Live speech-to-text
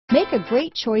Make a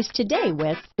great choice today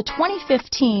with the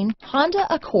 2015 Honda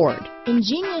Accord.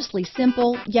 Ingeniously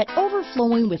simple, yet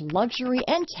overflowing with luxury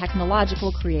and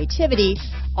technological creativity,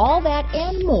 all that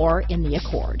and more in the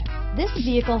Accord. This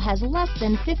vehicle has less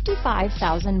than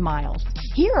 55,000 miles.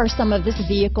 Here are some of this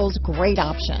vehicle's great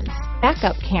options: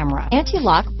 backup camera,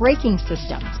 anti-lock braking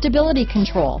system, stability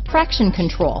control, traction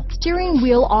control, steering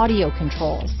wheel audio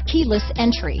controls, keyless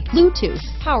entry, Bluetooth,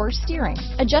 power steering,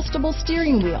 adjustable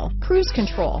steering wheel, cruise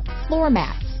control, floor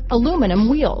mats, aluminum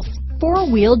wheels,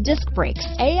 four-wheel disc brakes,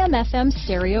 AM/FM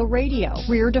stereo radio,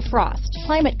 rear defrost,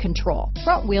 climate control,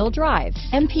 front-wheel drive,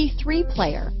 MP3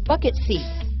 player, bucket seats.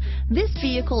 This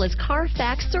vehicle is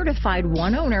Carfax certified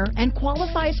one owner and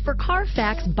qualifies for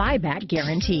Carfax buyback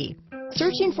guarantee.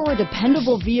 Searching for a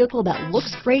dependable vehicle that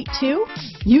looks great too?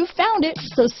 You found it,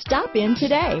 so stop in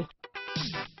today.